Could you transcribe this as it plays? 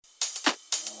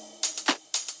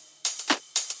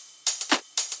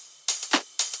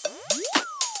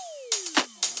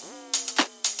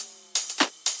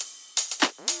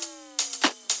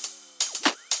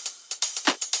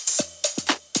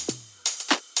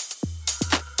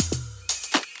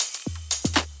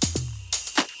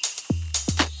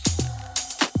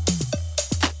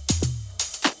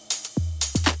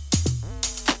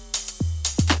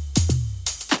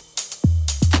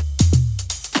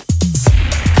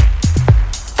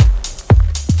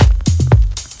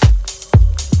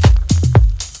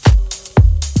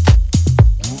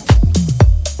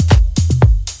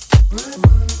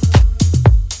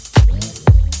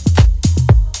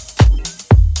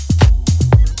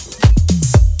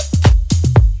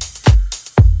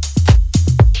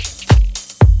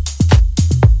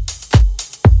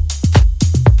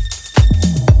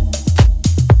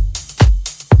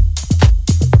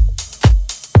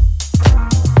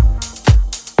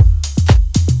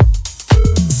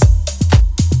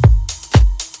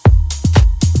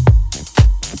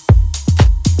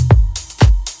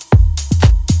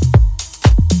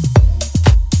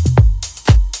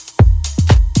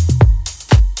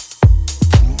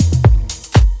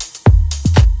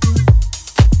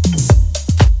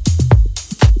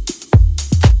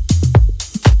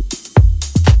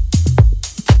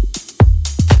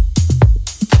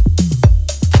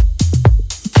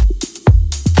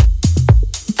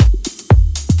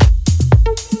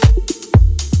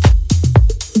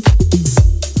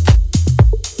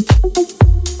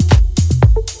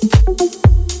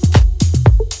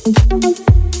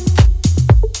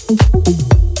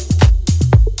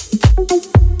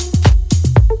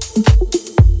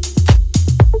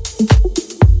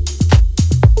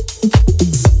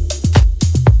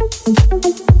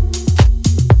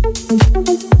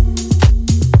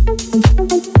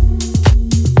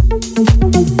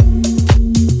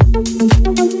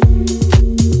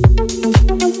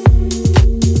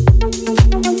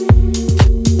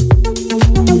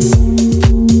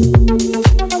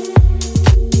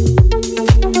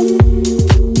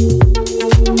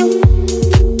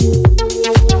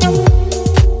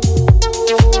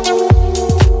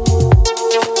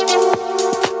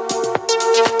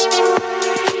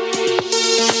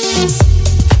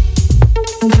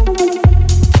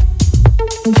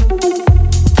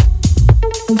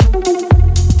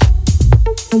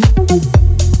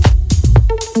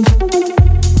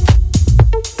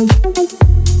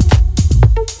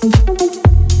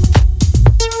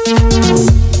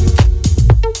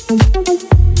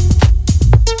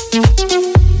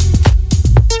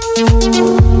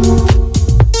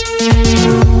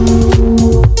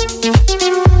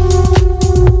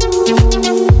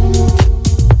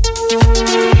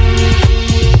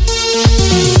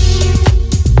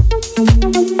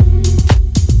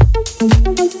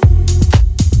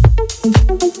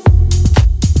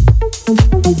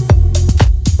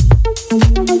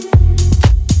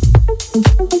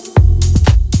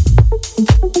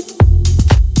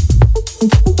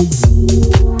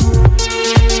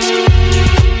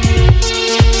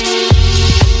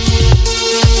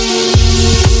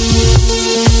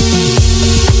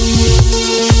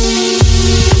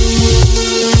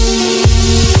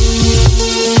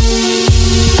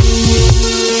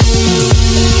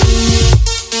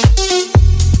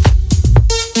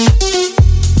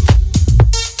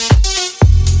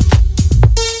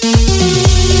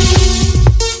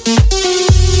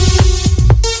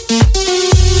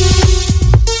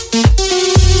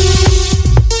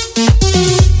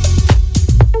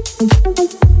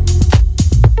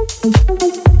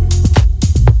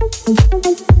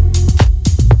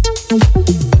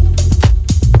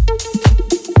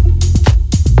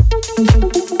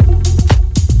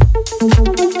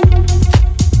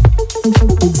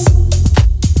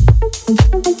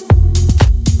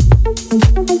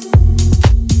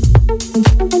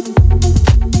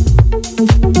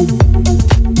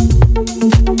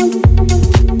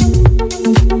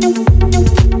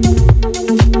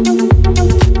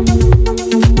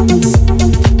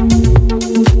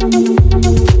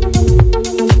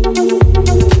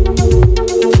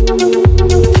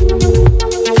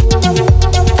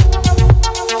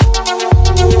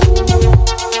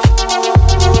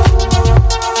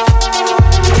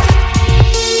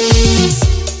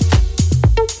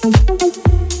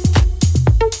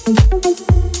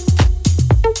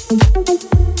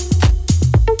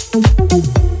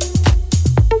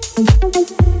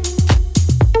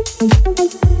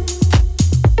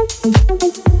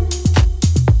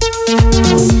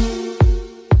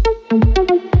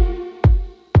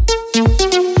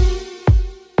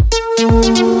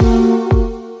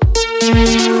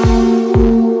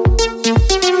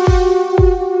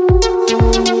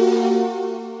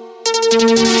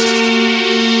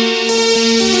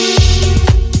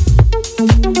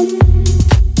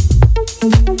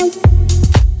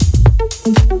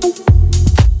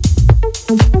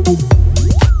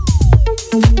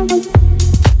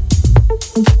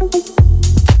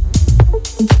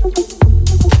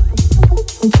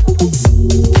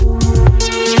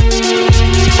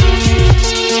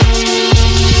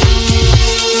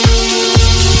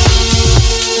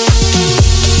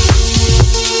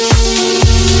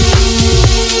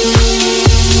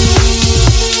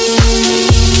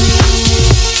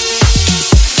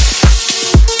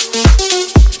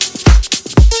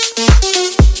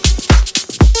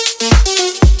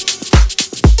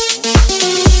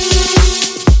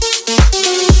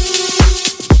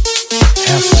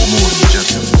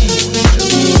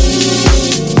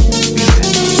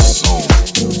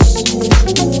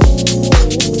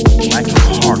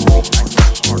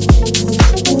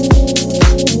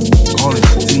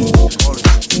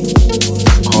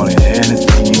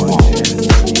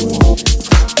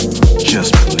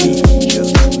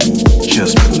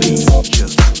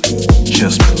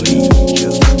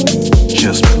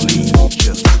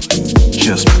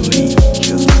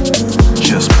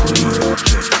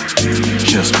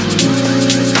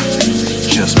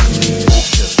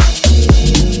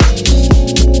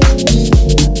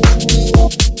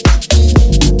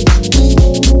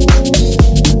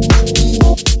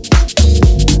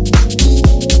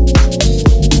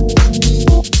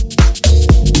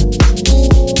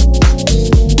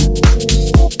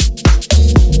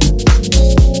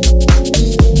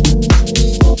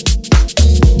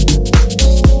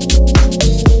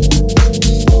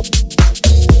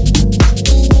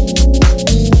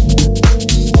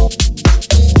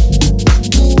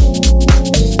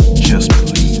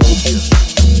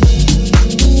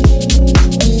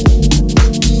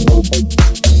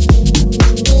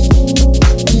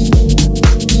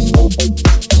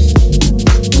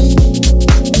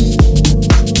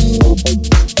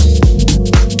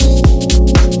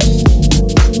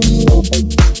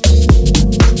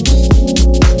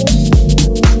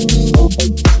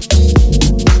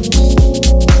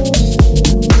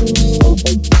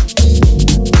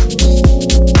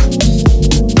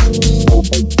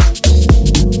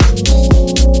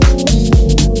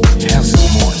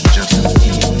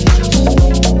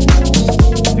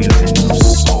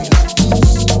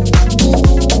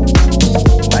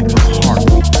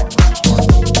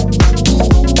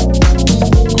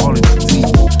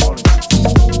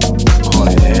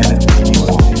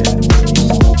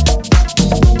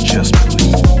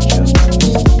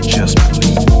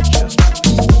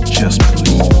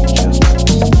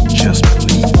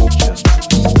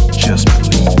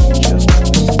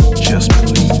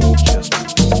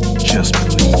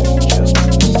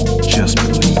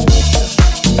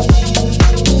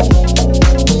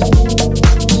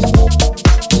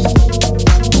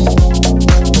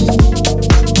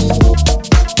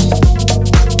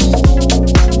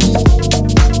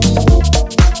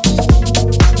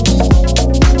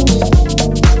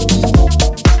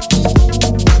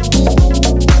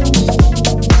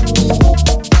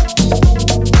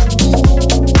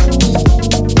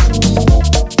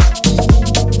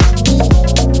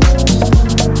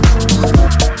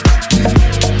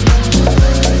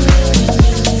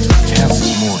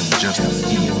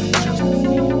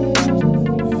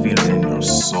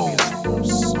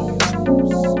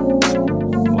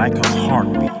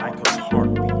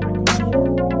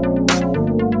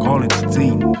Call it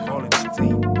deep.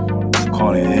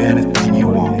 Call it anything you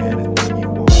want.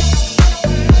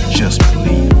 Just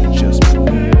believe. Just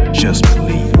believe. Just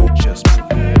believe. Just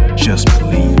believe. Just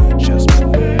believe.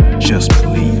 Just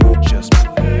believe. Just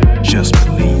believe. Just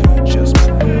believe. Just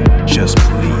believe. Just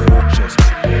believe.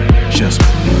 Just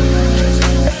believe.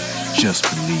 Just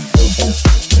believe. Just believe.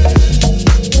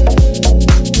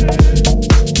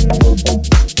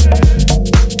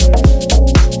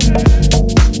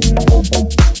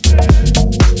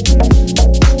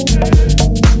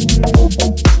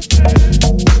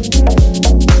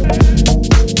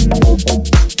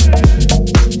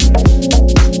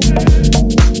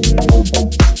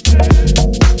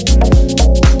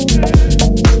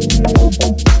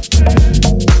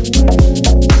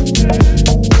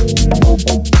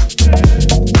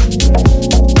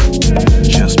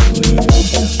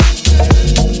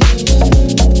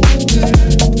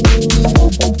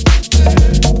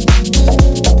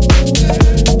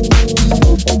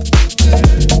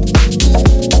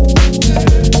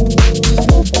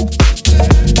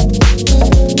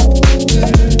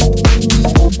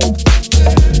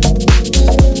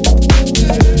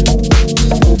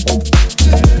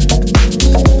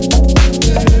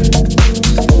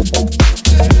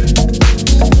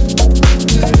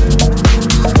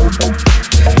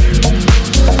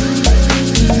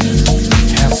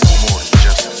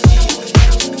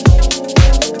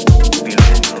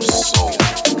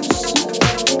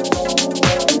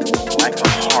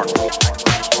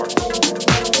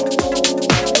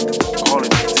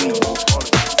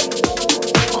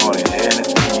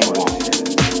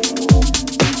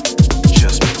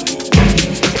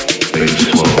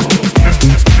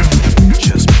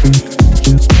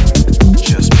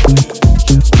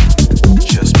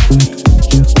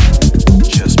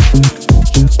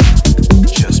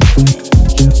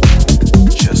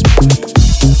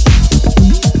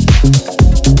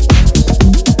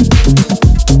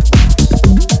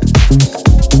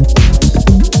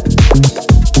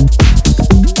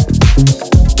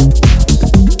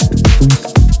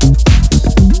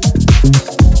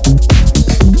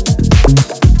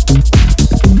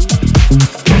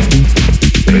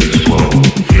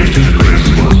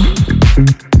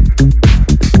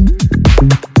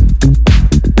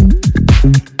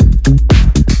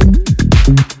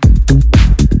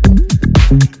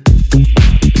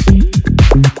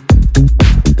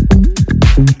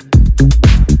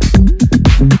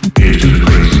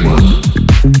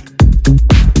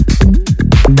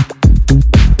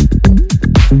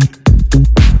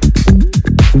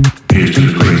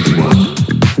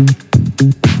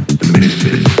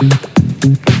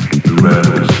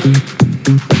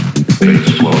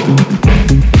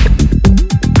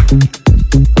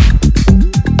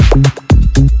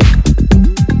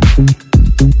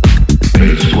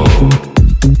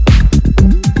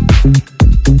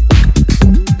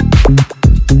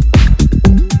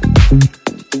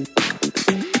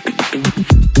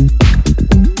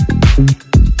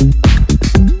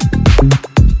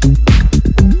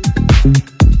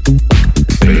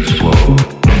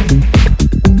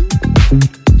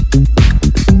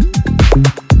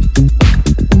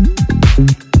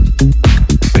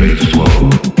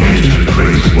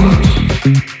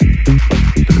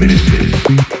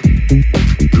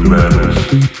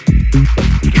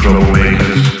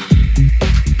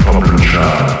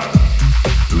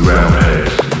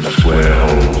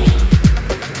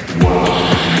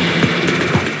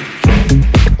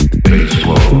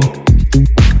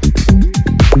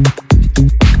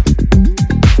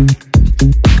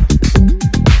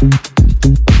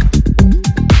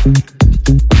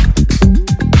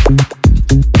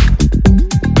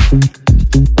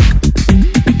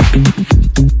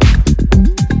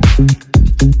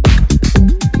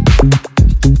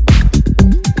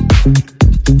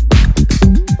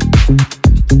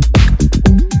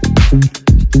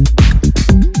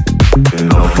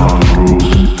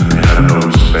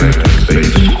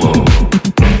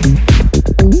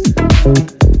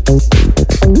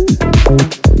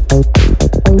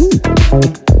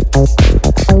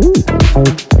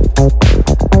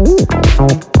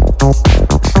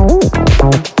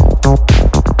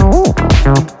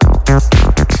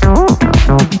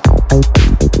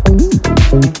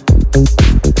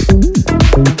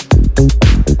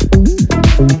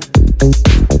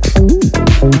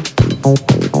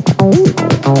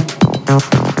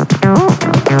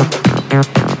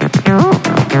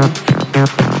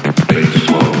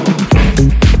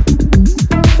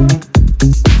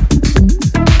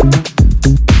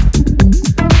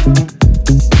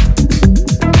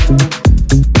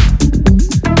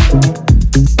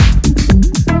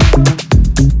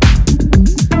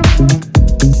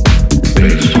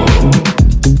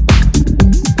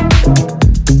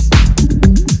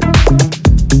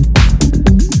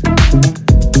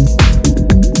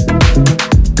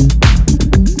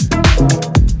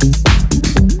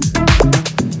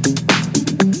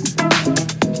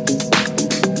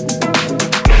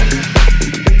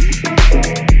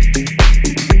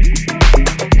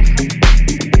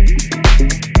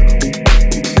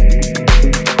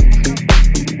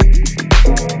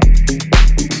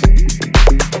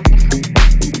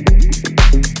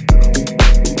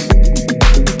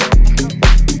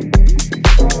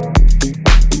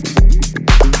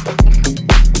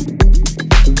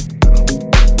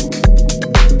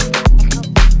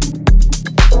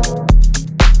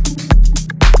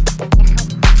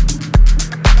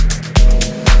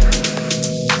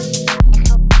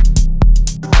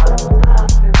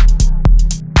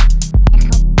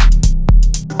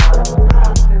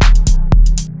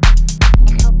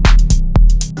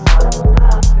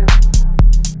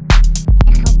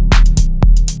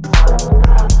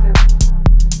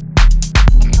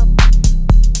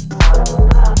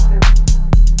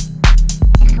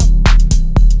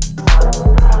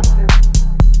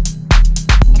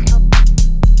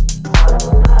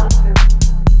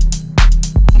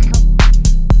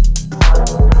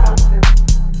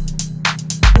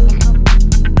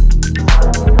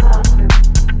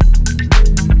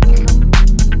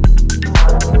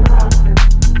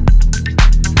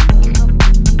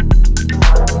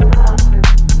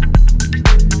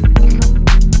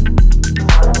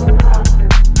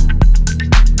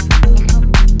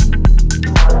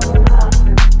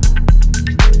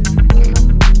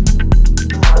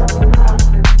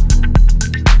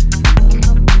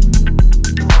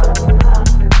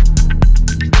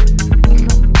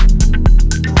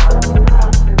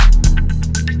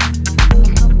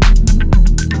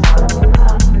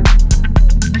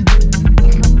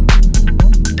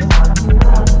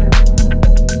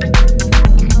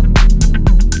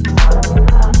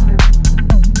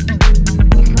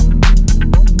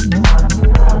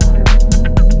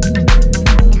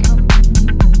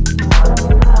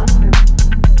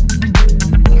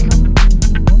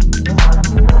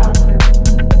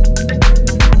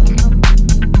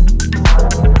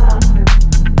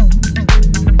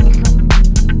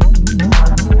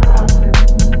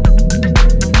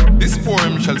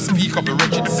 speak of the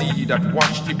wretched sea that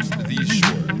washed ships to these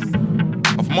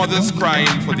shores, of mothers crying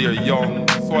for their young,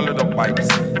 swallowed up by the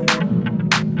sea.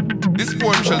 This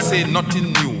poem shall say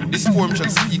nothing new. This poem shall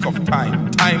speak of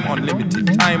time, time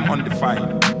unlimited, time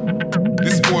undefined.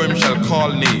 This poem shall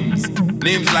call names,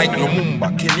 names like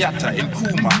Lumumba, Kenyatta,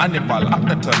 Nkrumah, Hannibal,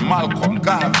 Akhenaton, Malcolm,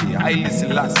 Garvey, Haile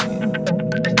Selassie.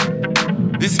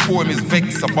 This poem is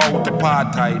vexed about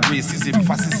apartheid, racism,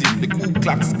 fascism, the Ku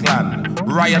Klux Klan,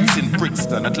 riots in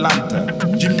Brixton, Atlanta,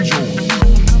 Jim Jones.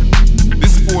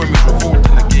 This poem is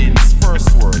revolting against first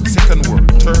world, second world,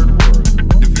 third world,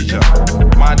 division,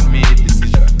 man-made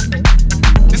decision.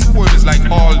 This poem is like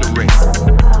all the rest.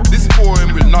 This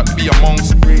poem will not be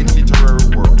amongst great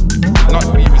literary works. It will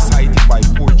not be recited by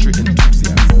poetry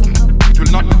enthusiasts. It will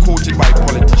not be quoted by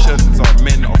politicians or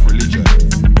men of religion.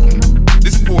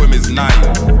 This poem is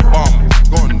Nile, bombs,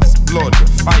 guns, blood,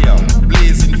 fire,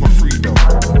 blazing for freedom.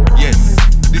 Yes,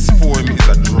 this poem is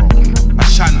a drum.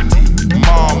 Ashanti,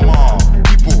 Mama,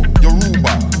 Igbo,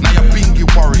 Yoruba, Nyabingi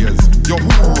warriors,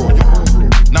 Yohuro,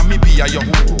 Namibia,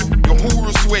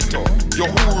 Yohuro Soweto,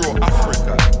 Yohuro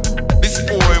Africa. This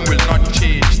poem will not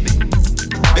change things.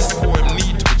 This poem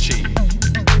needs to be changed.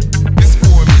 This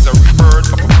poem is a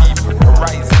rebirth of a people,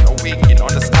 arising, awakening,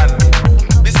 understanding.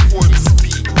 This poem is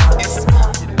speaking,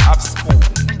 have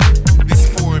spoken. This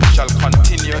poem shall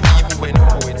continue even when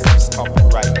poets have stopped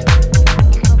writing.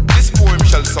 This poem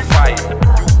shall survive,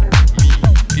 you, me.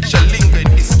 It shall linger in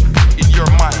history, in your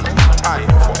mind, in time,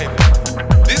 forever.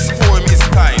 This poem is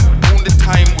time, only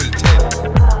time will tell.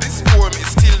 This poem is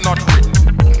still not written.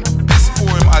 This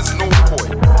poem has no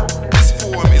point. This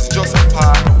poem is just a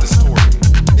part of the story.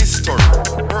 His story,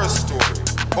 her story,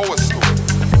 our story.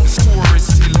 The story is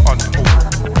still untold.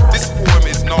 This poem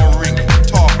is now ringing,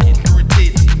 talking,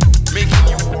 irritating, making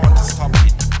you want to stop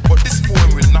it. But this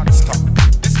poem will not stop.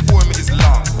 This poem is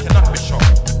long, cannot be short.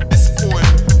 This poem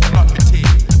cannot be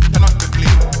tamed, cannot be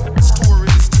blamed. The story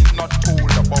is still not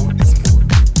told about this poem.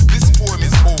 This poem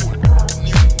is old,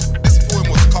 new. This poem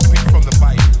was copied from the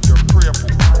Bible, your prayer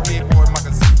book, Playboy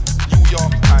magazine, New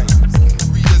York Times,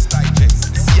 Reader's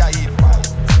Digest, CIA files,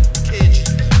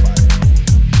 KGB files.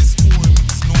 This poem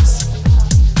is no secret.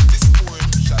 This poem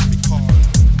shall be called old.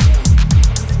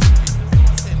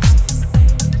 Senseless.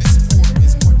 This poem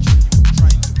is watching you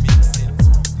trying to make sense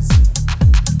from this.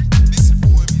 This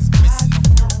poem is messing up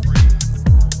your brains,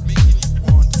 making you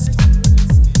want to stop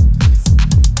listening to this.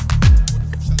 But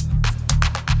you shall not stop.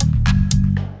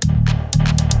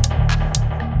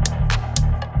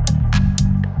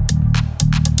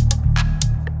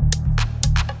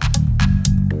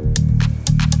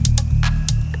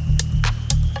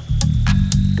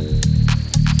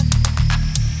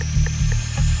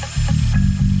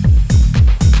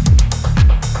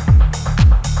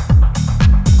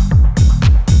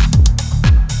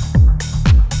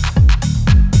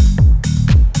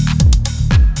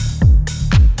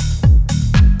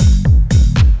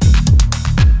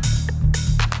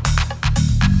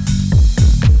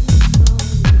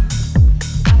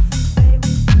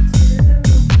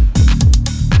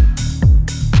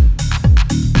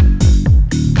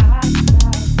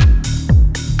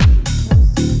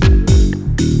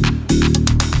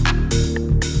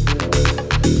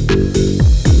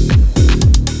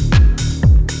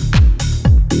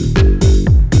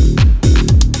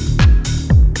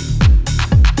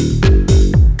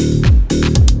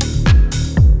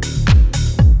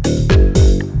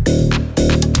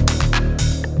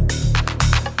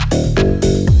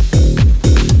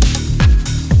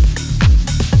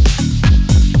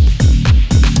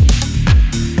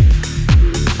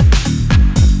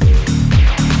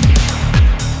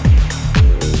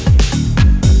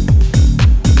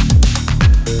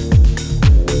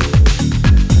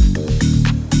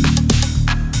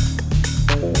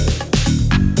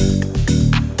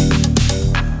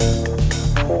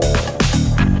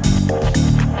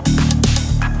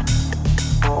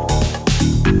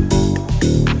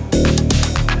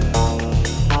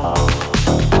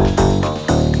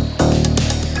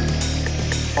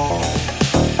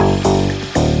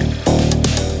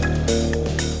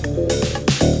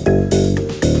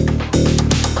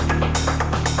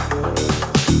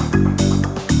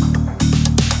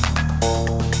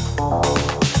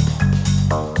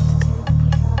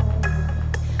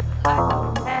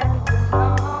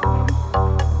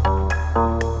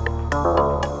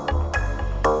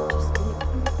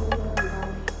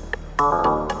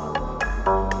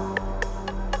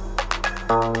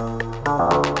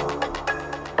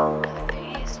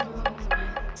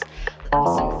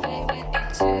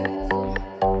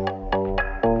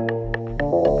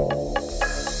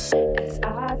 As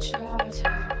I try to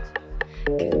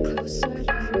get closer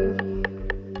to you.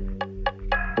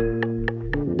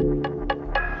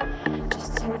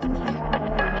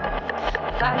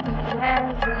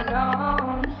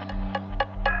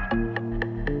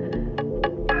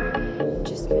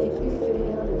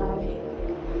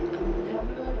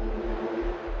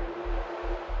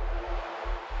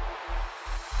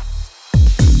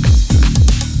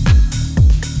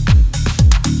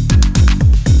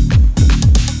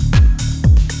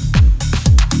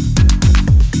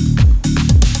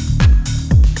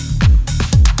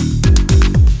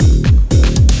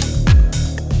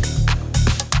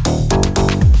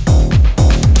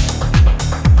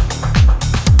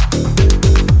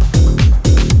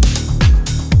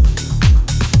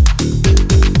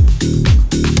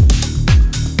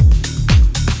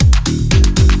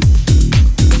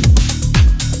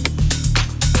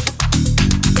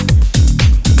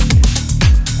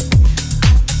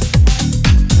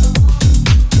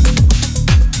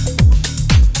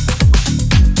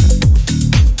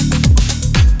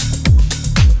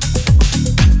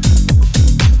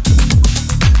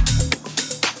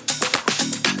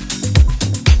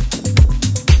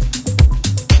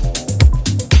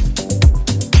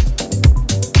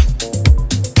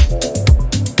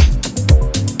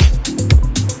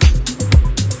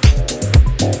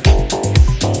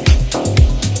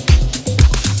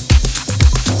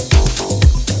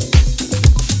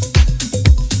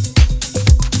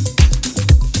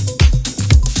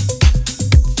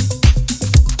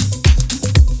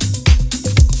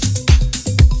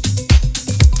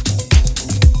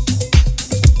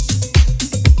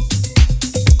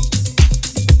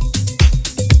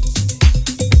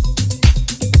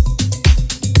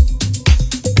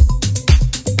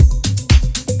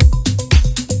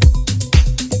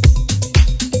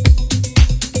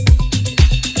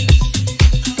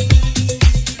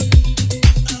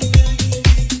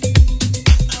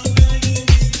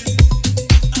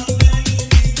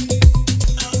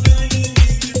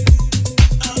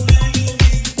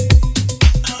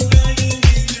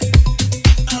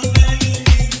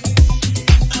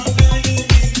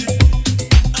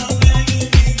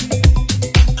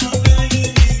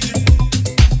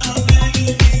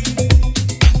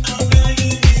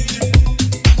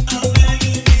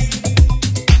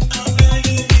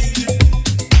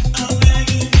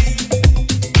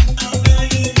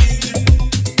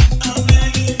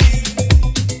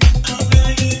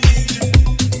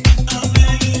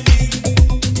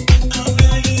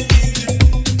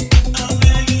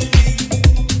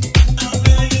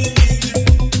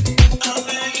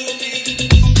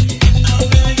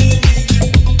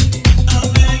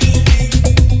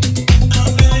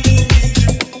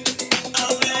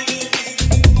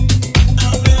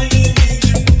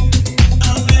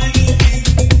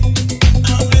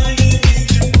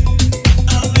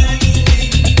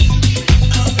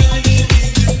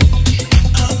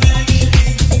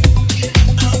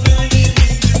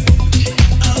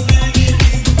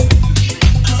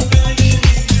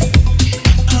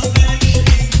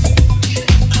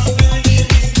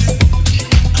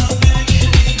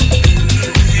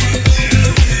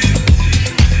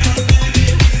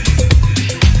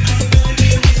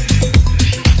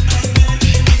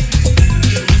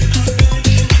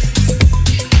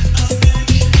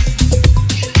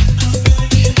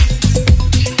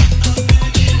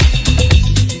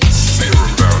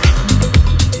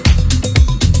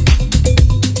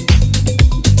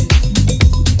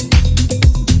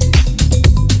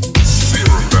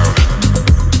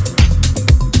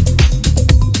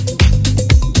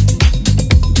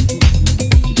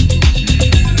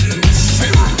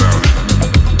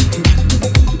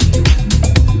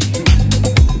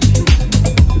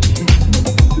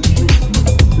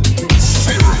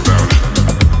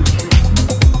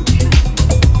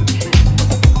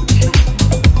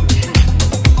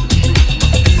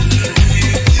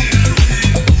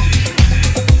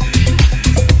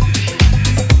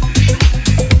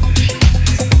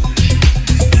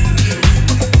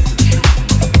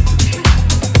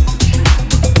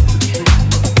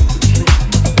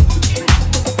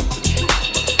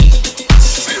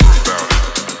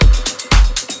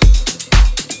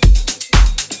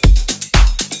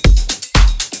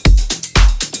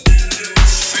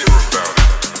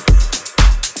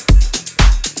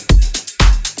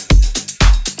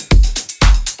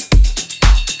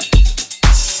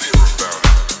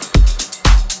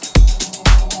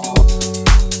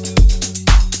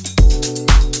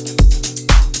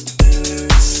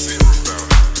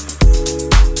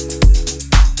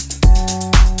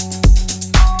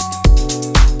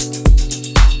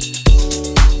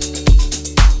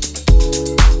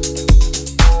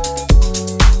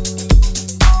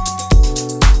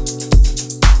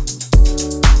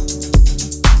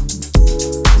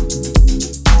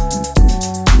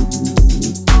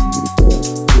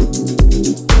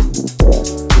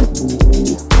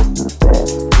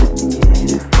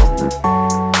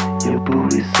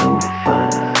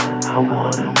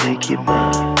 wanna make you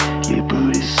mine. Your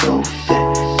booty's so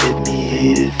fat, let me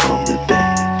hit it from the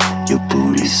back. Your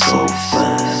booty's so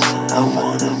fine, I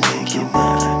wanna make you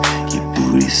mine. Your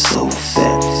booty's so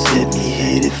fat, let me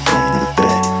hit it from the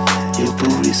back. Your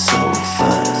booty's so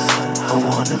fine, I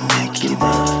wanna make you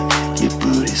mine. Your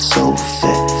booty's so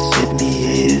fat, let me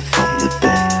hit it from the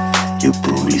back. Your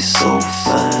booty's so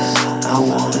fine, I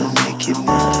wanna make you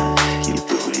mine. Your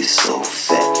booty's so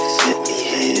fat, let me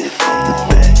hit it from the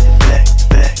back, back,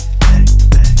 back, back,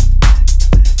 back.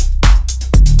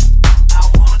 I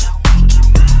wanna make you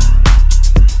mine.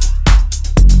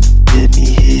 Let me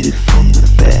hit it from the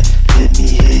back. Let me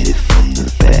hit it from the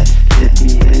back. Let me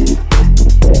hit it from the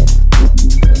back.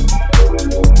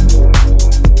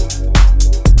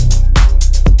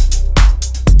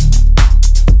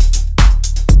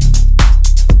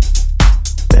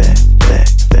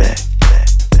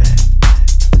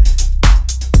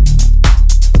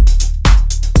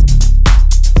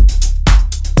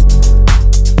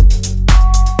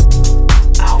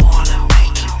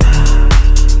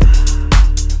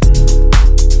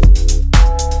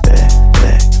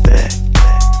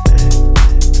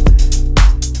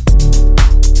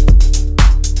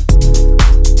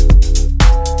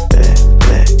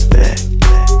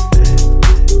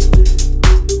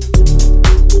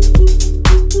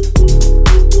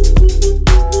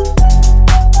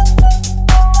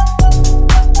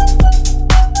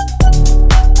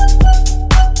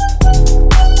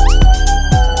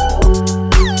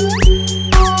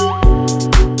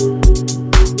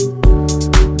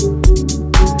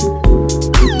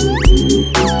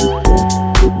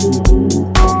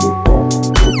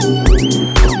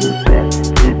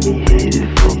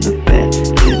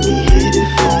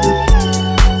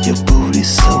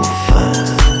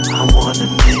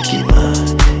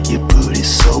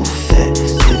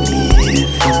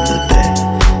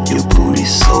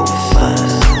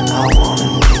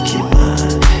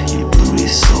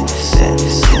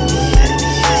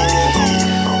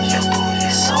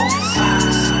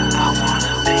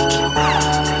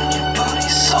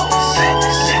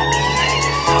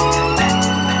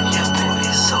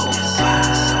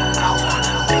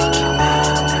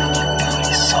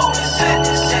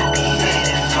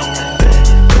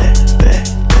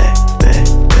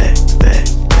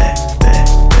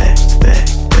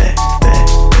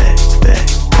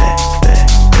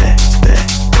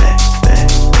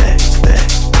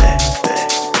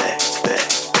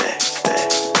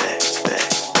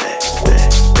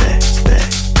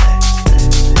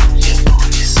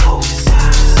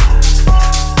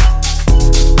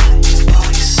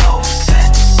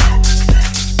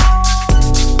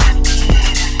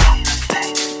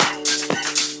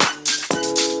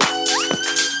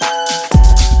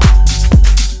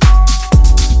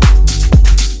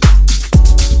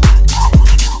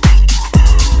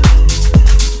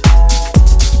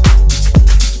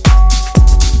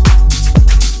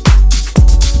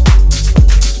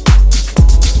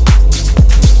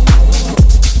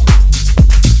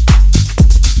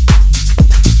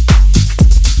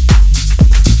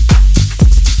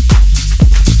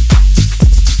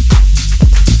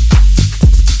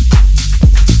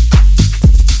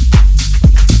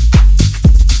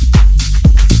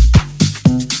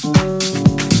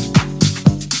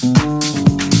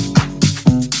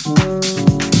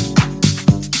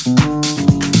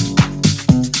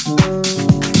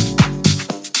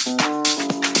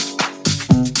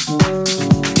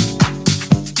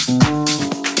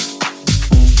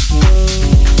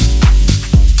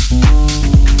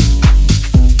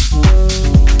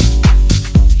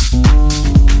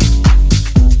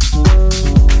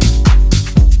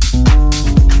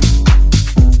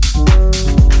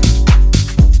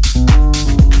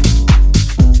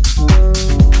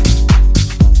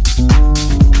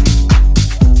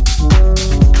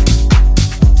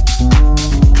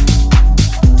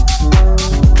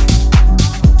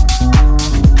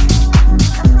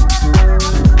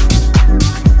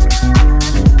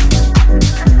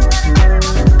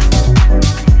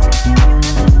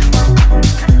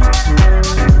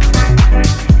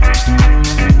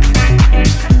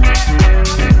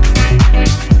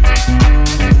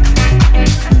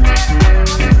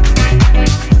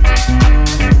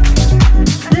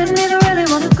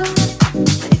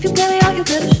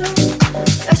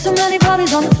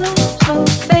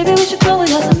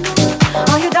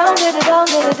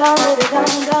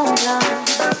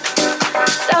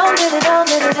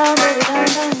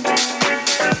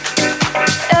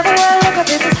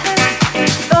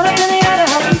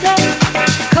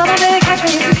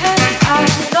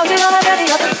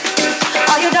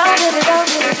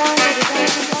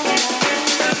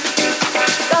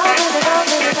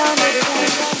 Down,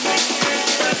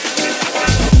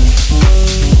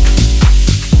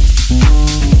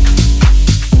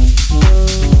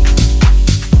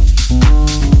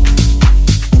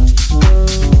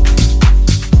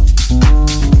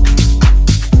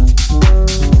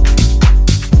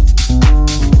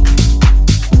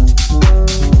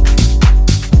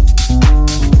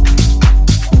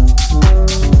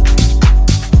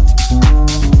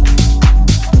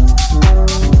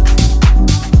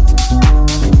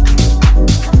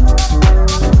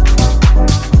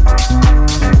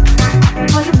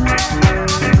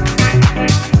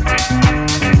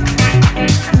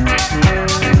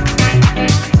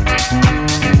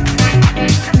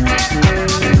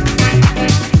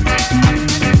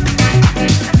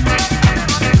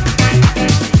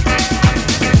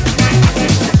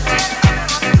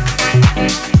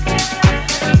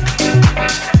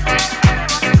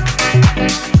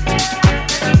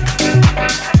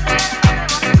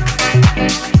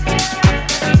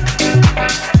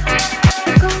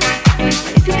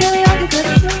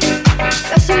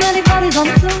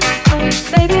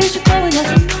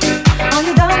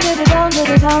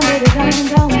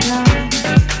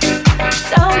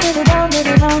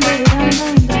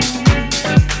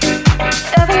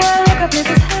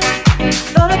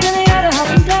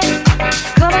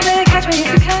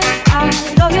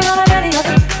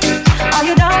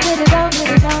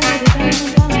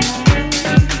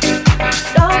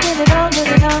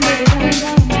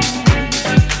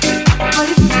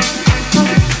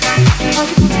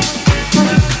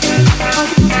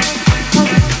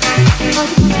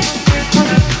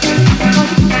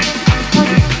 How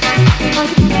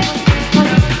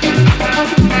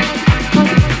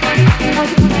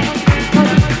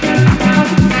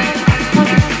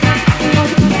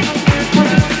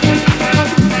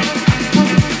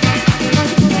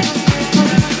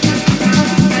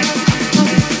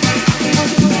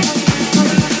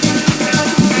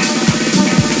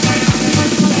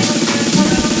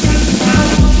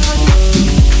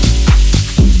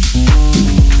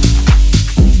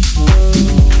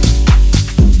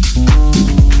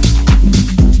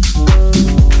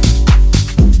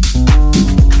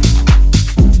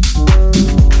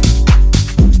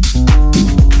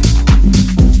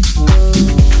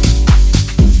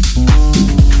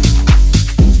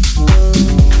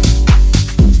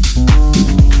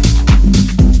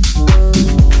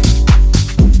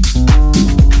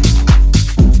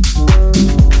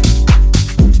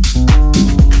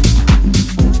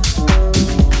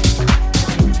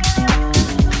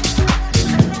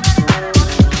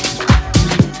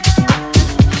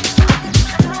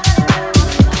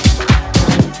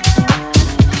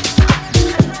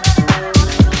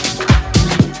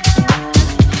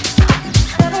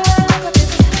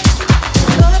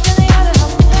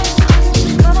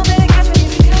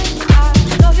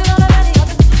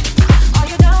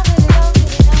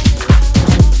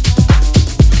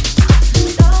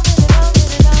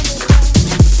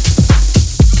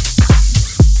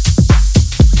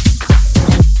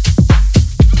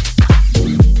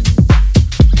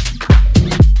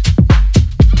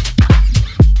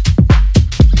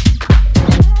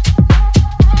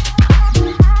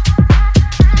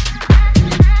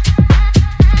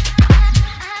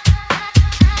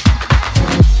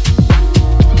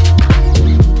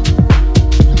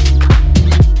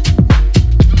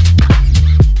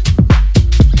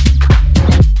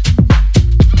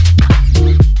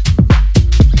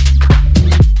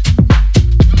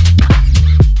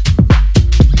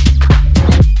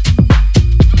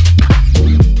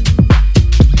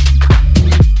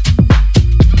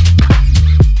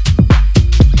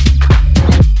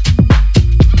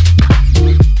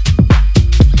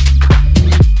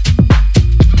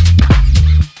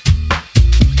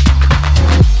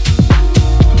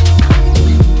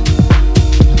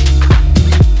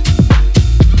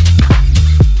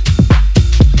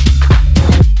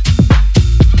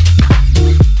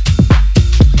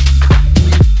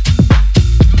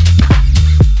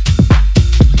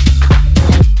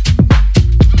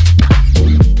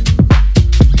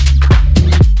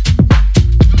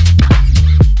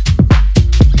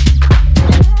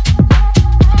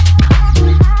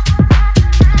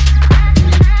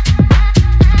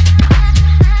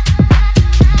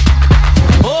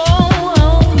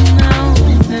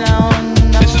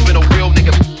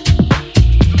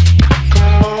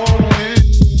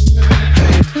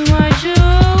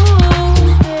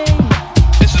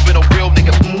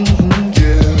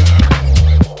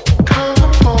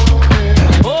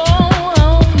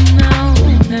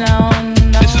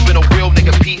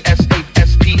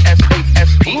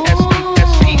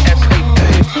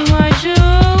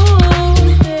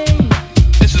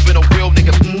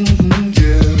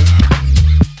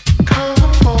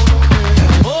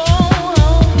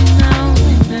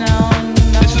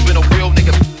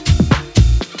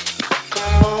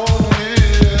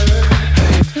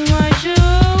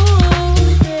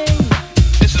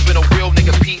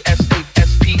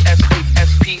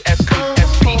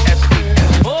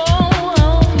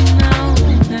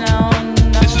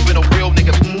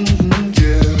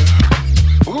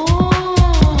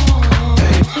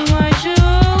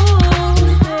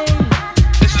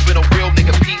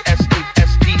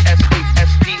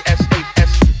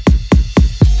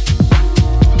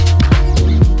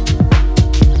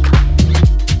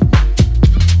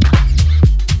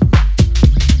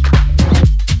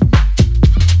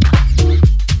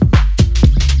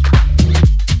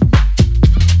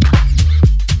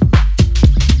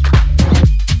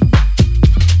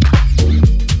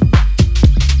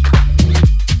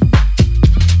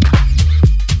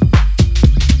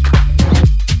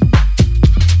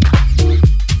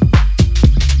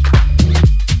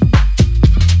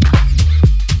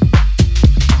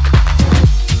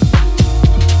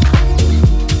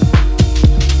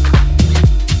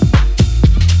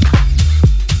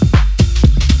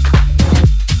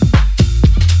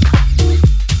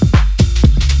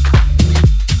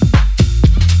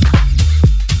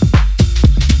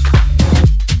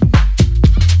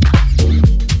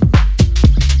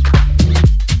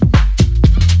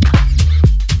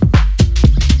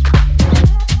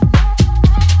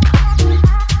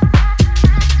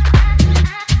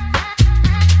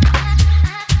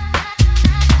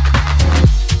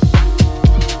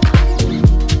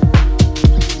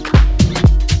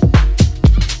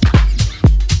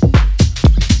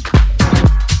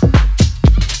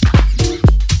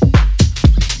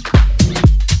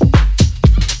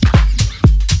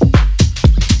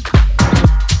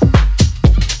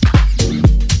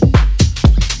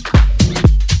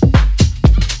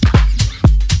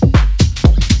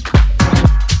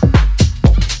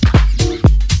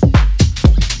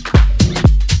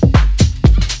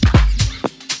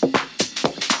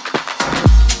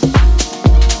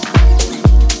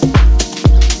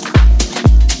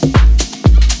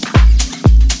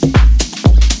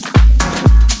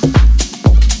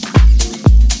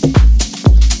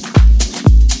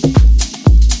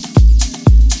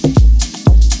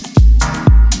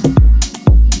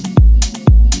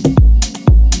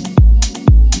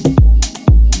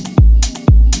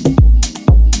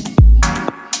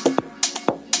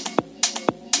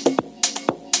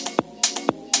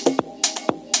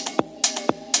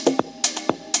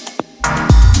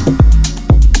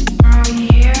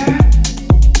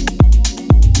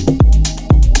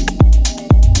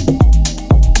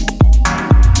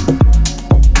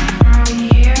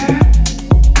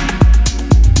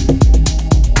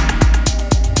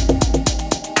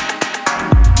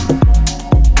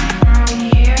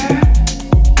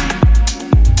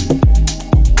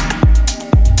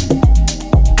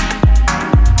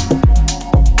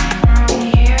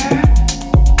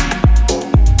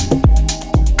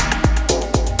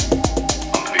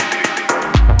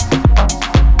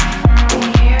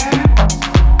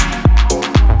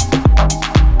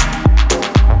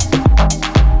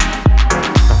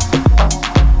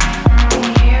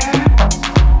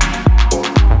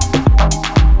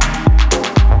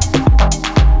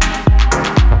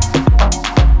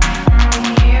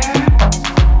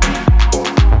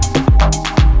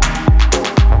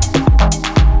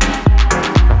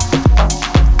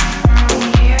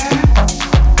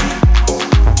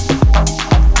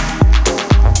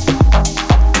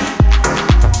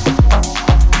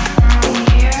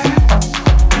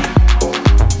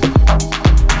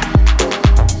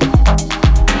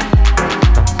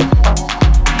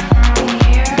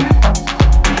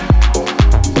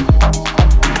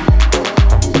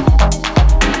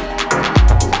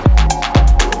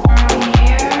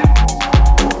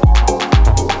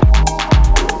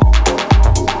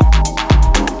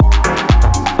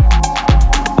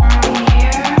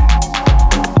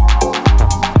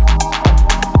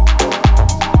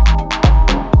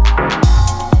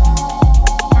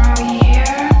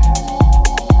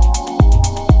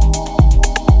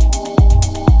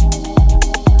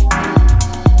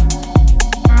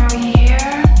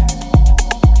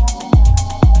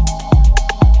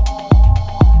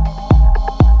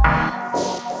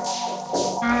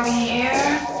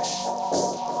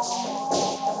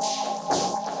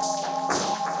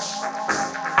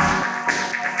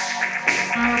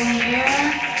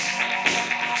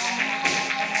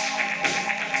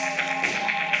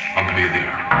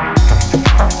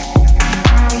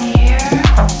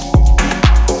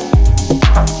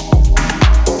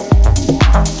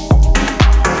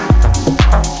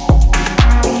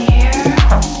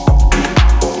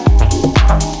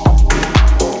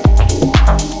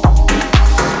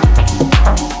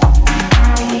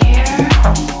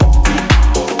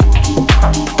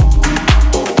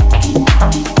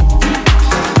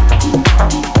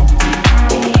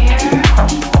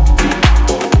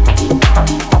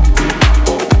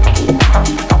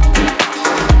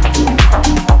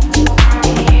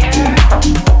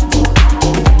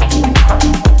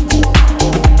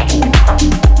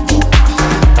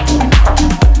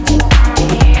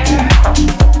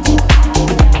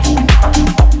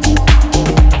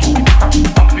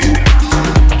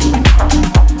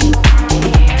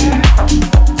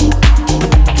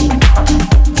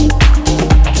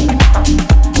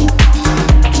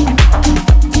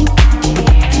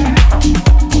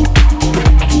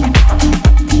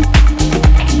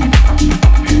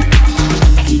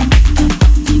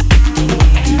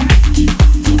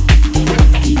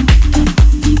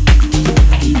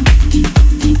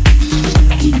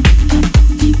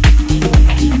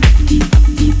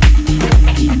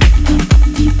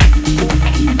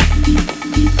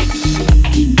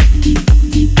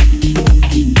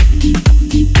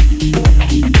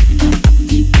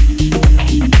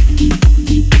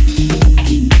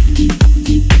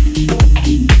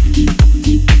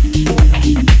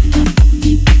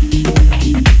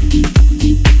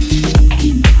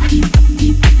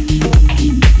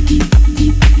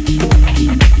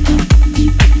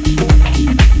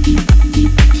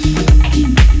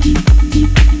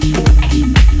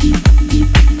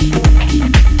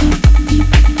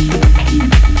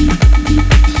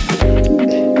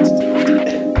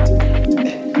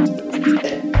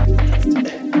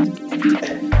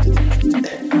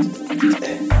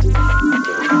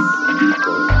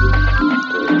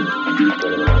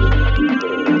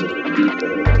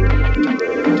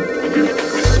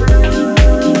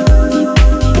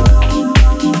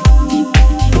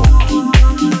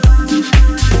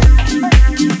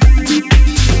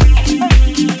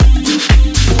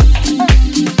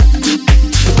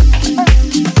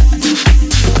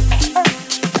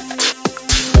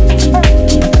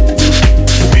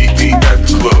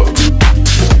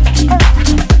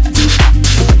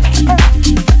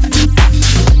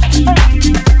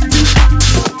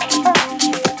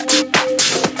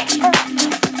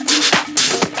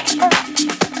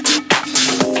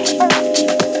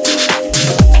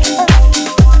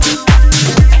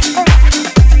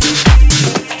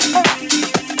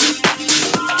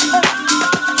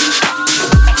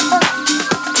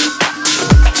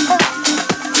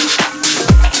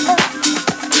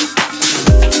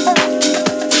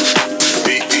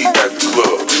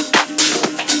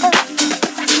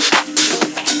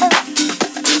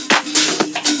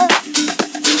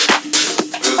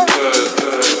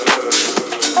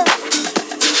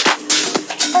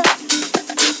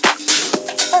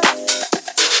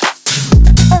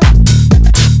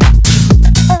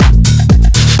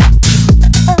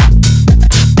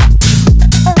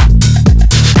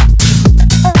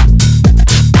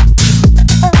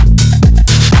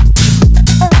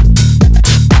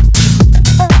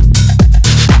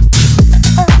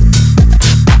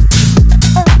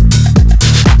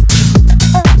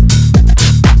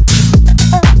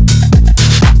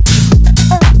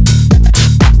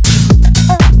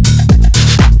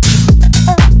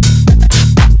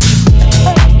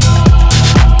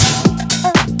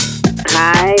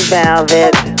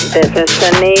Velvet, this is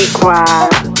Shaniqua.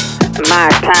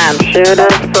 My time sure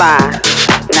does fly.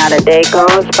 Not a day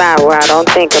goes by where I don't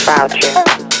think about you.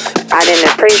 I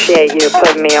didn't appreciate you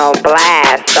putting me on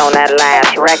blast on that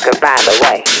last record, by the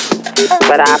way.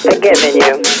 But I've forgiven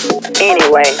you.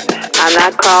 Anyway, I'm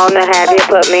not calling to have you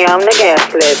put me on the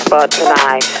guest list for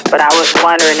tonight, but I was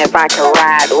wondering if I could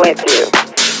ride with you.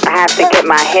 I have to get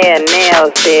my hair and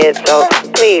nails did, so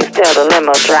please tell the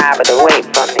limo driver to wait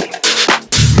for me.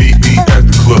 Meet me at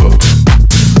the club.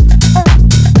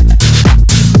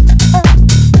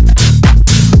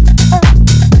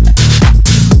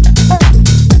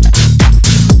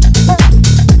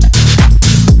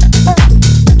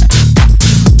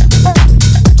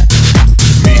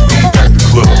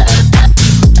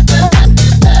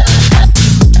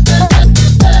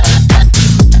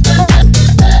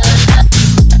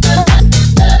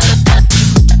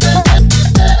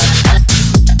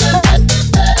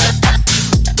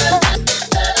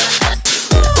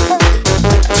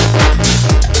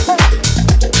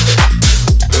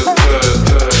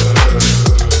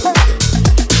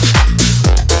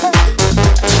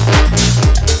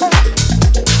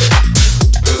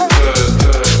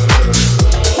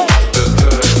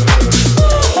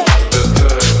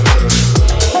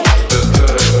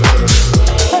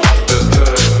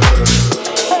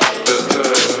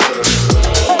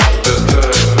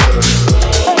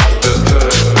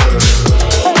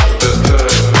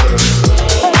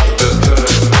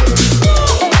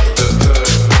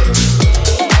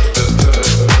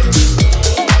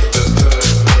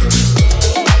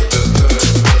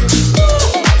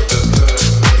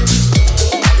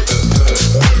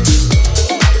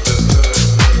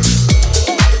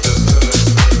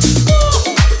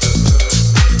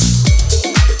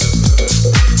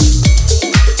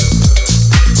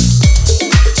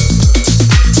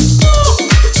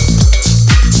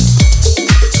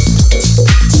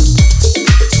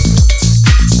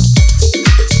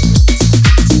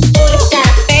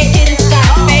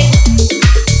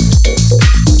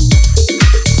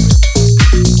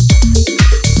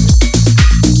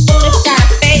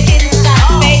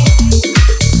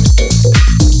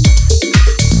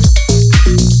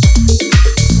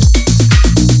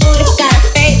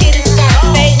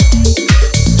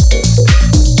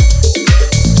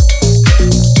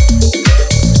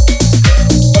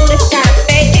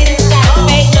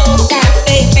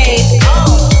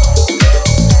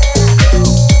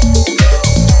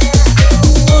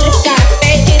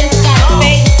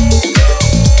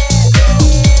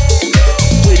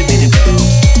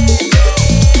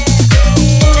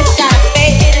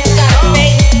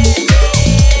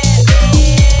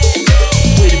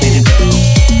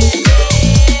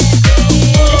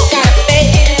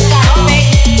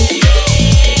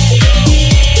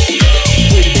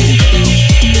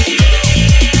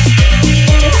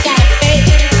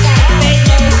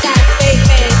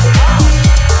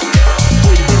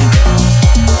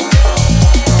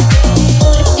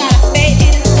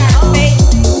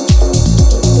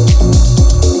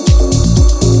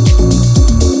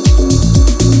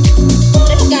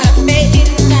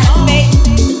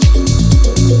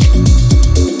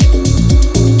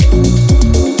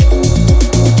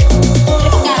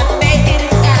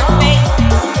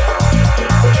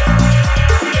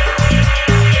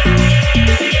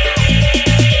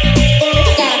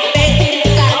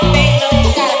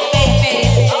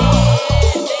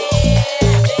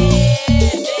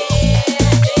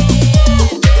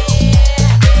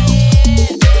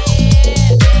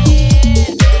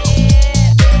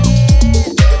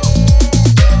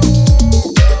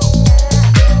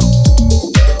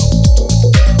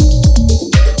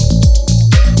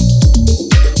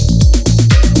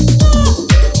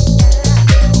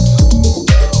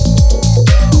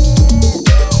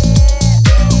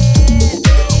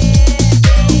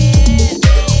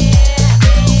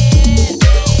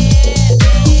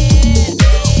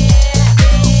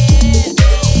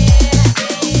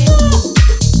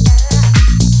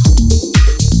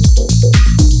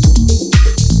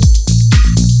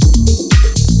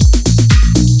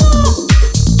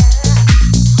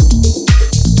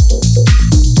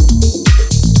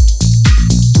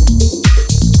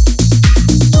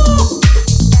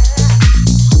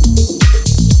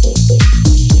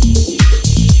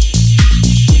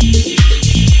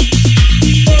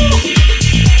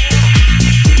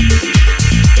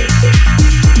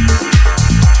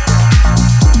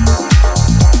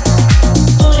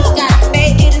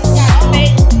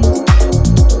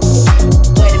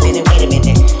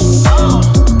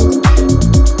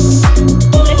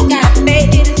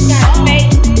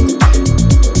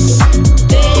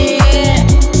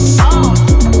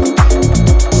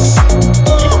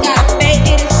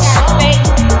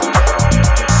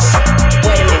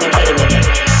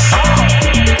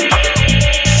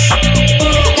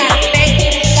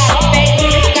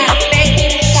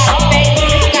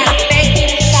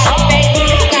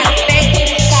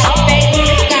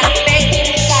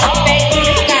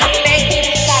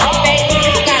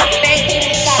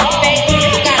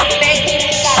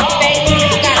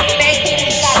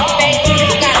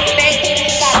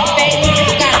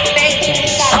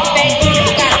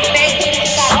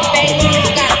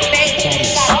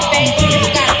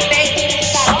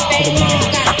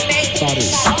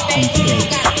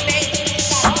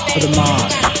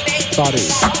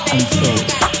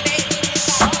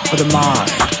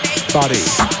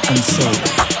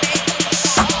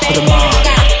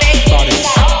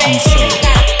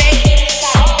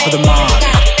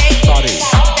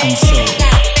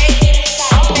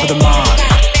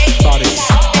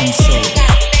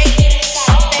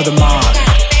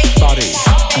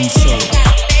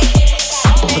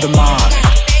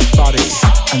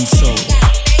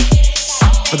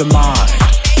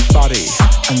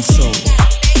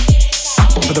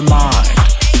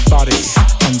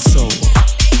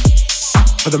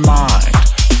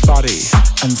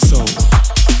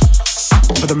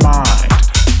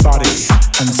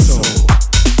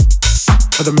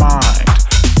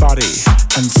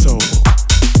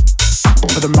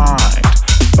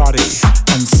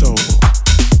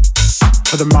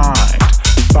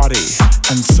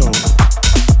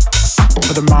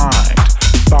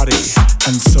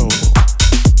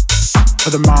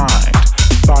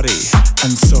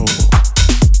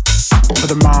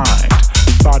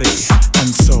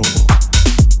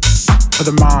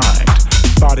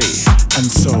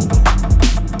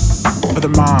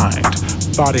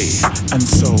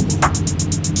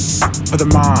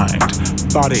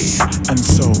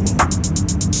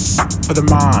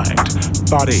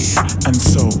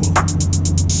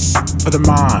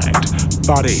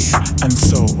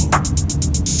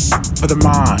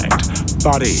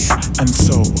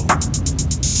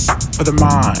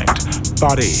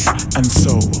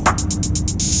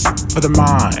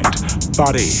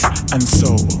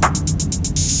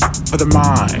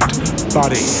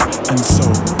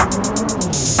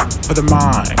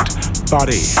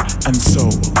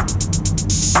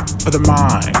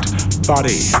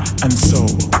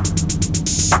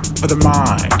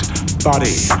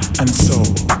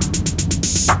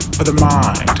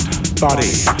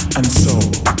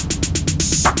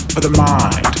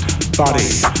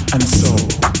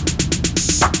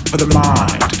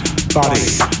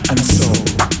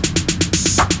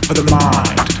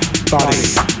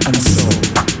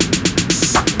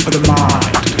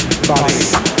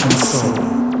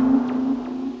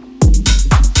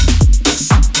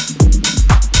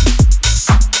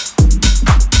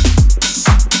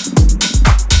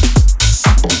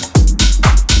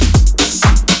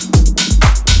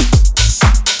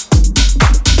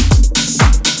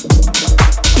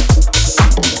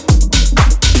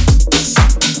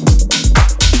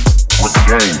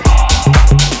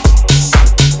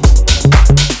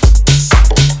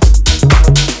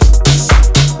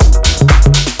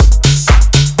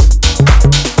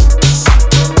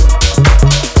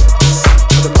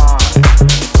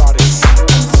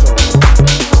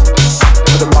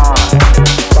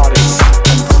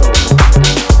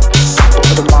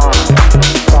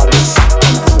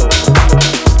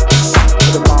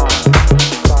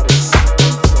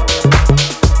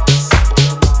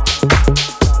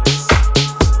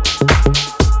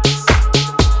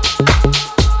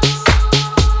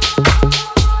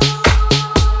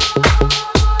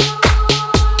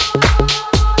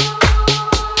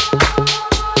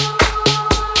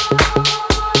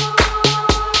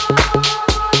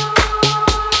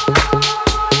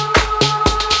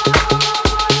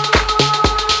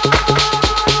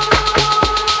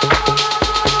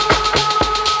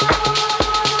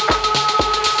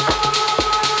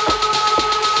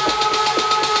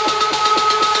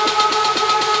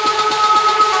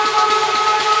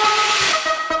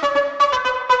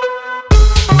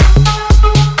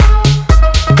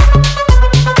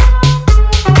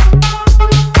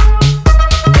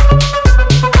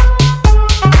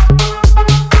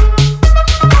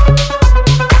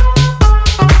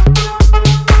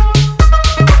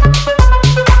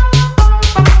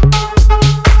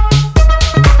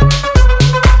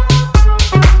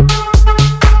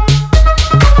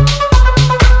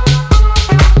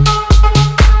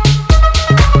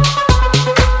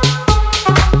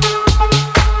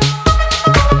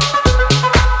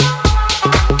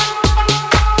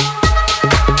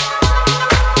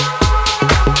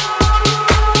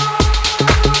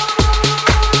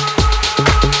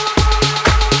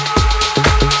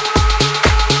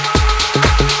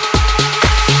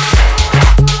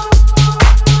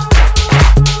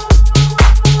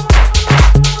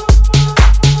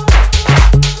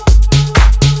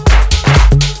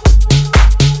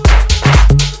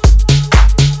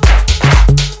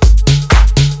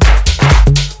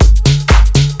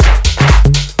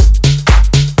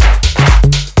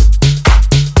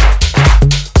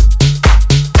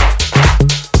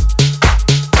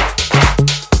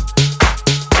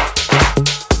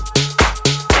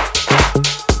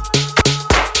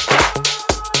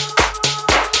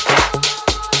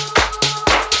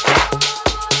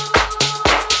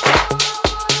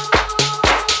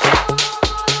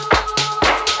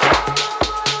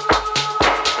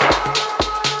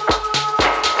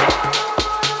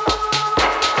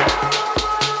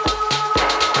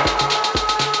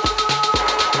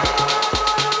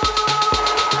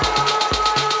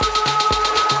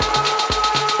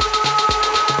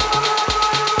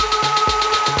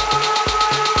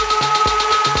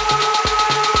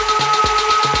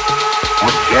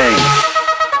 Gang.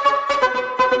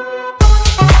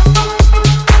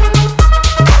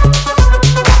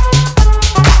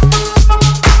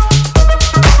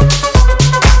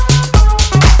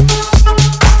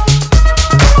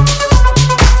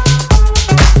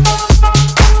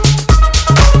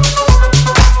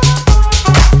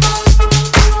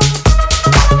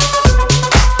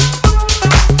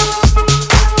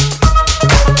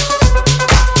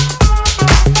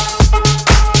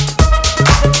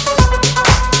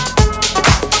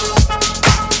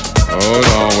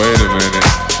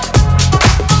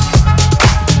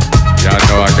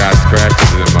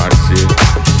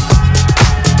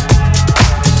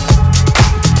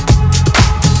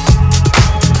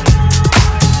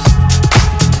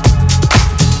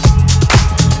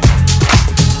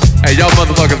 Y'all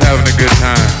motherfuckers having a good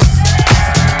time.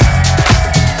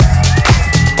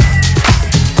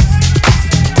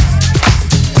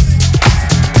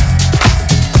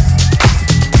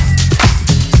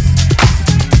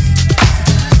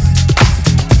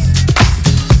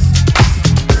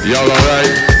 Y'all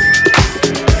alright?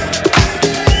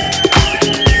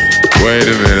 Wait a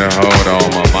minute, hold on,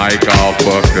 my mic all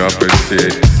fucked up and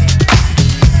shit.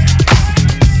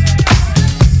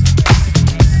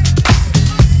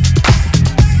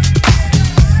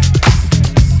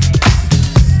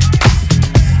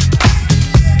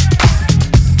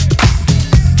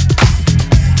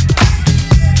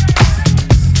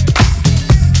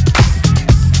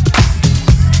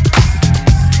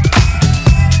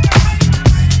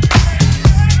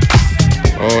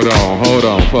 Hold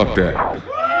on, fuck that.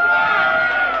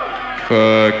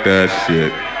 Fuck that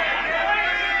shit.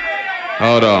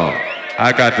 Hold on.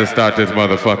 I got to start this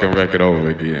motherfucking record over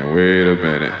again. Wait a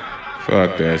minute.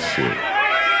 Fuck that shit.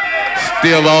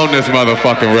 Still on this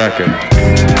motherfucking record.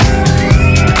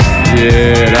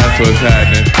 Yeah, that's what's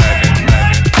happening.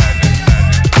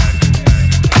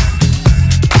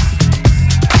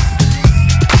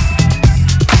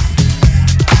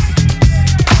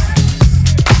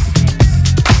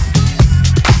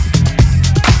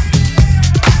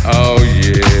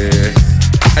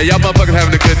 Hey, y'all motherfuckers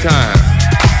having a good time.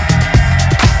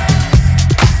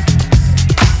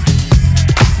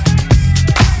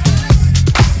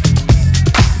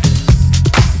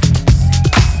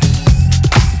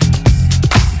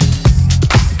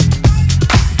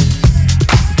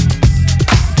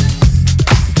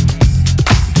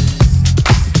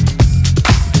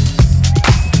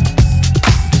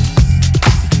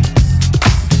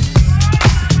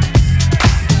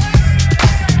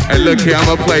 Hey, look here, I'm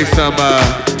gonna play some,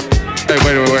 hey,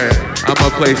 wait. I'm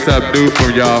gonna play something new for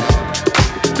y'all.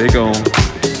 They oh,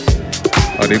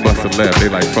 they must have left. They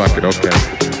like, fuck it, okay.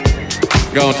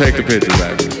 Go on, take the picture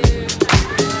back.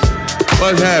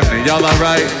 What's happening? Y'all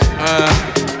alright?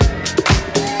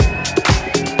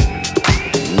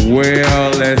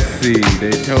 Well, let's see.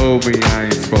 They told me I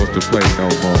ain't supposed to play no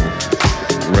more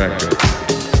records.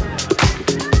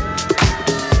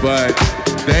 But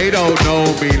they don't know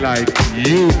me like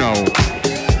you know.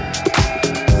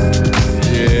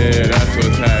 Yeah, that's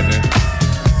what's happening.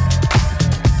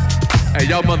 Hey,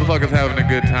 y'all motherfuckers having a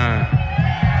good time.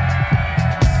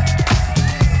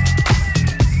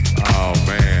 Oh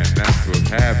man, that's what's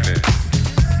happening.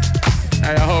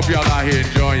 Hey, I hope y'all out here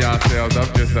enjoying yourselves.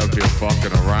 I'm just up here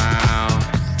fucking around.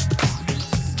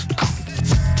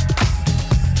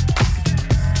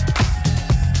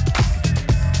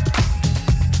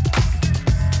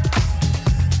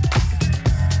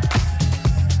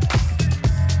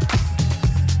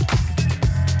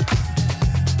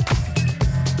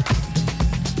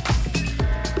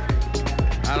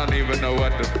 Know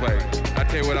what to play. I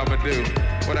tell you what I'm gonna do.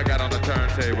 What I got on the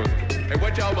turntables. Hey,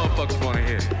 what y'all motherfuckers wanna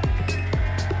hear?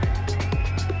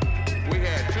 We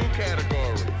had two categories.